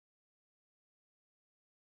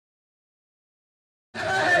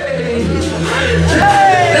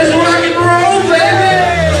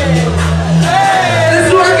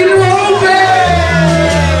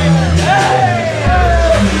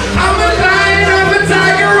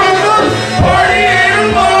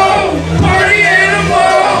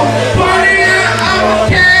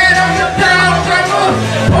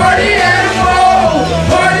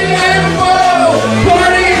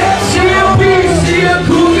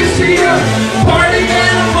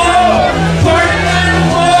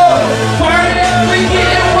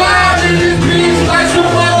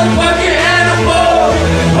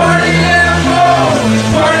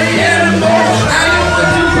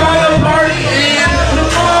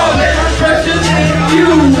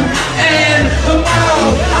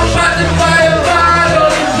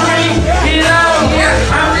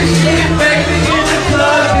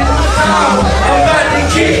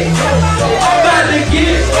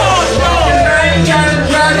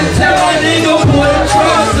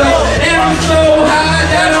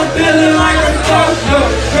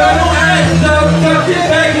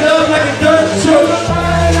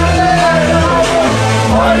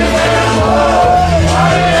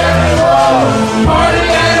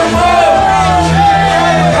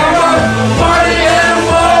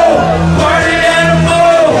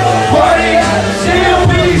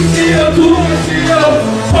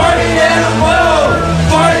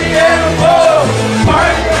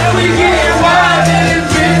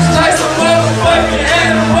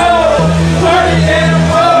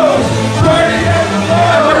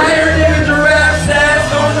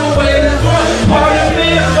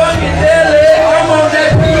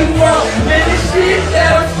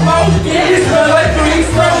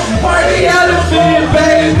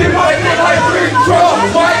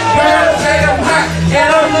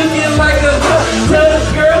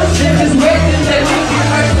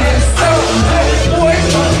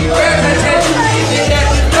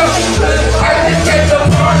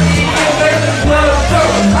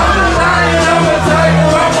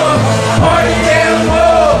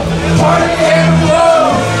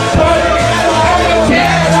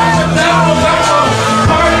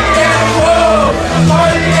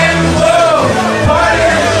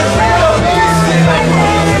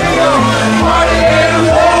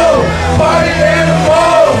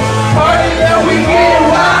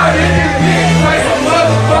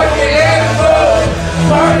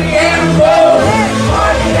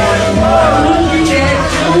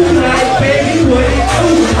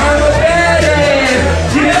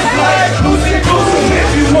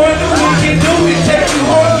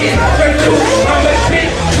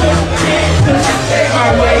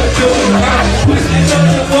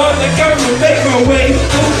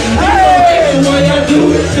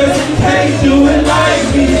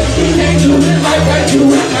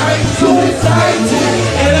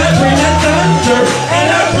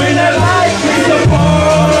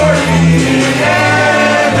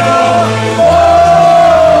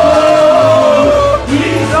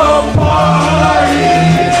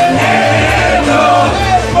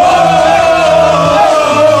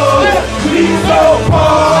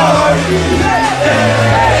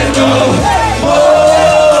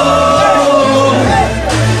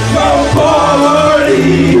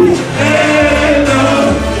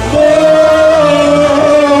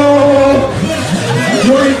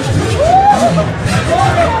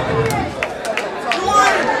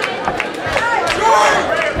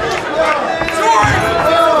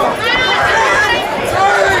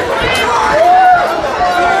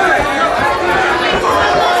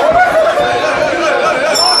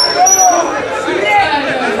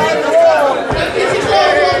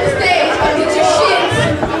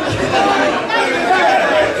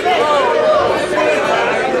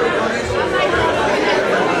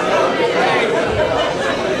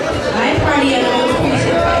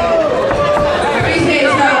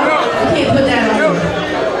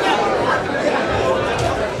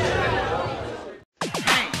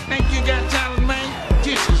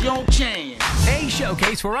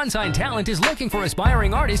Showcase for Unsigned Talent is looking for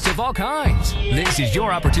aspiring artists of all kinds. This is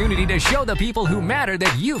your opportunity to show the people who matter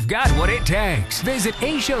that you've got what it takes. Visit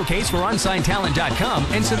ashowcaseforunsignedtalent.com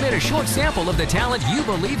and submit a short sample of the talent you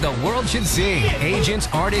believe the world should see. Agents,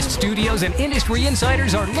 artists, studios, and industry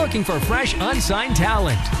insiders are looking for fresh, unsigned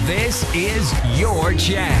talent. This is your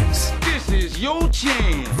chance. This is your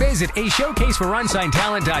chance. Visit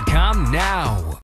ashowcaseforunsignedtalent.com now.